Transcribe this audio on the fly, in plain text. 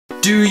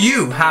Do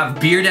you have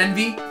beard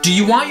envy? Do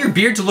you want your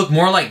beard to look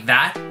more like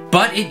that,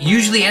 but it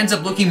usually ends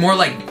up looking more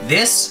like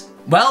this?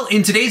 Well,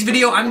 in today's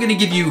video, I'm gonna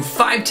give you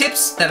 5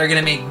 tips that are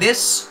gonna make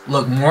this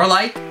look more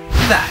like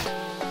that.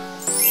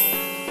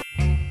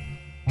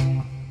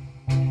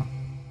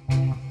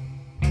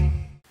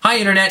 Hi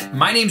Internet,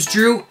 my name's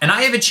Drew, and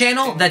I have a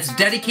channel that's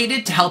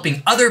dedicated to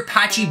helping other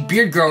patchy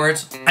beard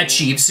growers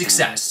achieve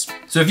success.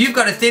 So if you've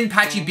got a thin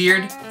patchy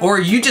beard,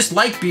 or you just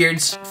like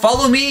beards,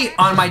 follow me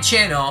on my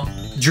channel,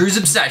 Drew's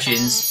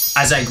Obsessions,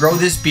 as I grow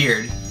this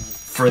beard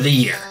for the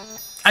year.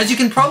 As you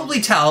can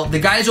probably tell, the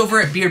guys over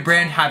at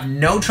Beardbrand have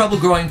no trouble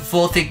growing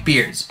full thick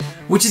beards,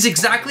 which is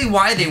exactly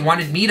why they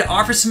wanted me to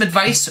offer some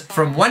advice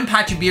from one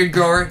patchy beard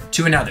grower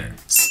to another.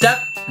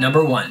 Step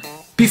number 1.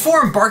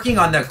 Before embarking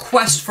on the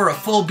quest for a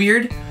full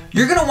beard,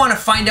 you're gonna wanna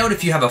find out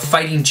if you have a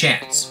fighting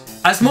chance.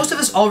 As most of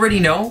us already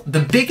know,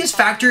 the biggest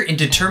factor in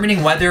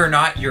determining whether or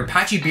not your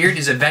patchy beard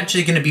is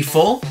eventually gonna be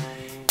full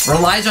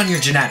relies on your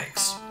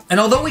genetics. And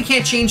although we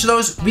can't change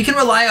those, we can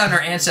rely on our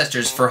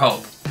ancestors for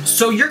hope.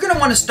 So you're gonna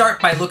wanna start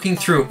by looking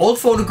through old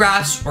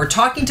photographs or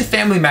talking to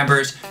family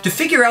members to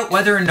figure out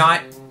whether or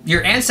not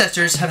your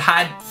ancestors have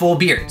had full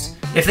beards.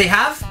 If they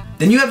have,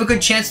 then you have a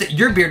good chance that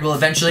your beard will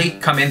eventually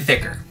come in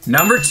thicker.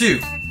 Number 2,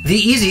 the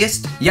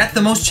easiest, yet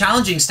the most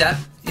challenging step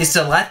is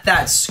to let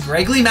that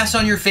scraggly mess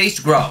on your face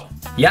grow.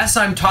 Yes,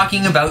 I'm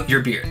talking about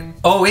your beard.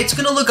 Oh, it's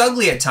gonna look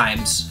ugly at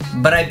times,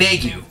 but I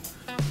beg you,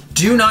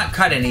 do not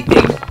cut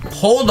anything.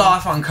 Hold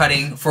off on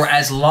cutting for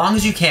as long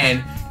as you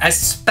can,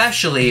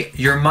 especially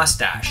your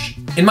mustache.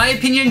 In my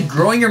opinion,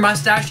 growing your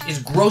mustache is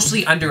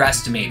grossly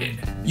underestimated.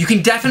 You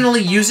can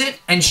definitely use it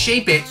and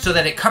shape it so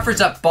that it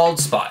covers up bald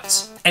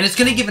spots. And it's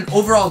gonna give an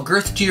overall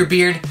girth to your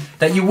beard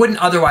that you wouldn't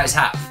otherwise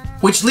have.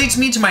 Which leads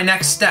me to my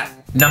next step.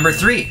 Number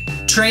 3,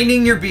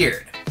 training your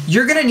beard.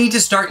 You're gonna need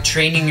to start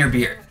training your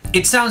beard.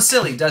 It sounds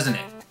silly, doesn't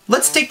it?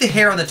 Let's take the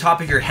hair on the top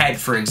of your head,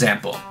 for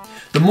example.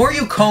 The more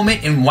you comb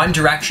it in one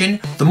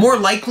direction, the more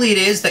likely it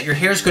is that your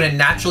hair is gonna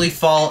naturally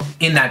fall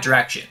in that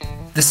direction.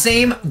 The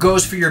same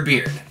goes for your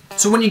beard.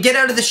 So when you get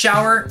out of the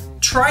shower,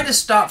 try to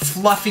stop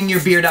fluffing your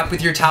beard up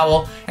with your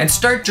towel and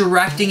start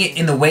directing it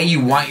in the way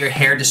you want your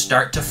hair to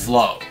start to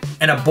flow.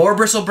 And a boar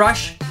bristle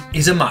brush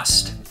is a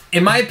must.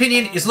 In my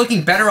opinion, it's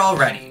looking better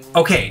already.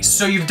 Okay,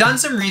 so you've done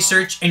some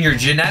research and your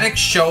genetics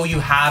show you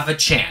have a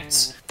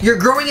chance. You're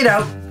growing it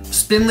out,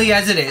 spindly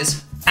as it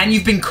is, and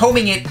you've been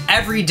combing it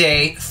every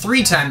day,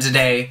 3 times a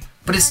day,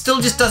 but it still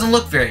just doesn't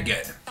look very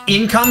good.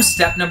 In comes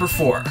step number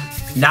 4.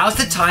 Now's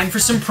the time for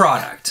some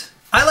product.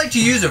 I like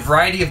to use a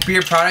variety of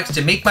beard products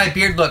to make my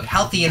beard look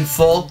healthy and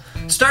full,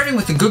 starting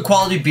with a good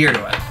quality beard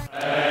oil.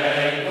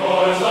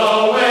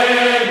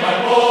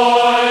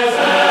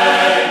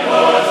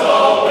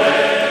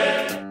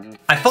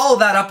 I follow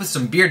that up with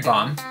some beard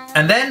balm,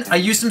 and then I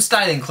use some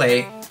styling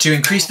clay to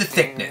increase the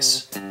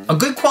thickness. A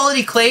good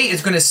quality clay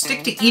is going to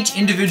stick to each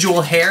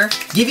individual hair,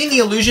 giving the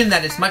illusion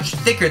that it's much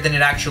thicker than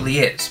it actually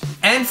is.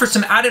 And for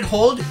some added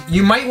hold,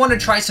 you might want to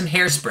try some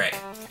hairspray.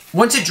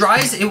 Once it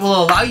dries, it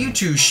will allow you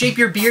to shape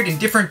your beard in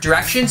different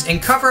directions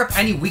and cover up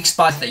any weak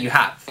spots that you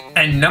have.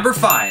 And number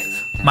 5,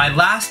 my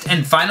last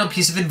and final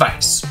piece of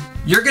advice.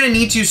 You're going to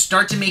need to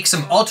start to make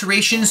some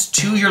alterations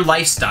to your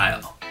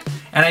lifestyle.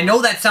 And I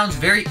know that sounds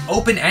very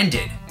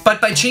open-ended,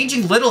 but by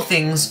changing little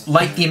things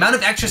like the amount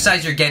of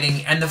exercise you're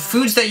getting and the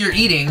foods that you're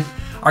eating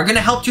are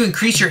gonna help to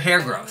increase your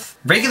hair growth.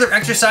 Regular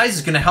exercise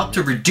is gonna help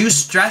to reduce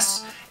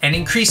stress and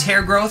increase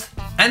hair growth,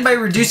 and by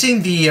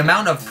reducing the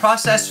amount of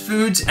processed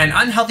foods and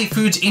unhealthy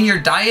foods in your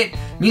diet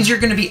means you're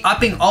gonna be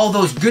upping all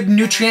those good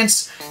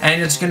nutrients,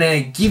 and it's gonna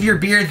give your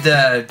beard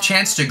the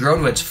chance to grow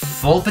to its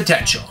full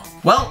potential.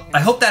 Well, I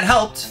hope that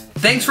helped.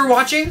 Thanks for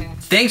watching.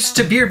 Thanks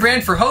to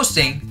Beardbrand for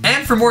hosting,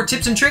 and for more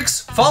tips and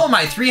tricks, follow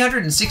my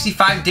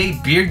 365-day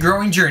beard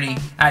growing journey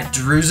at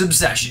Drew's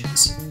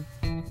Obsessions.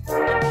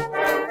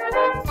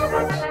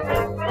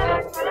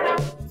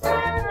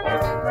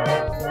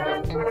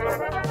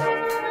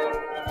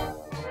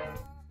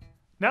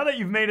 Now that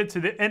you've made it to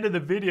the end of the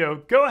video,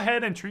 go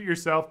ahead and treat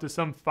yourself to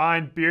some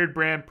fine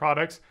Beardbrand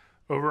products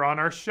over on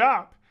our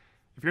shop.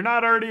 If you're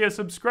not already a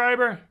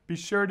subscriber, be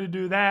sure to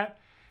do that.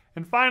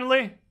 And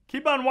finally,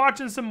 keep on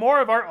watching some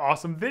more of our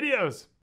awesome videos.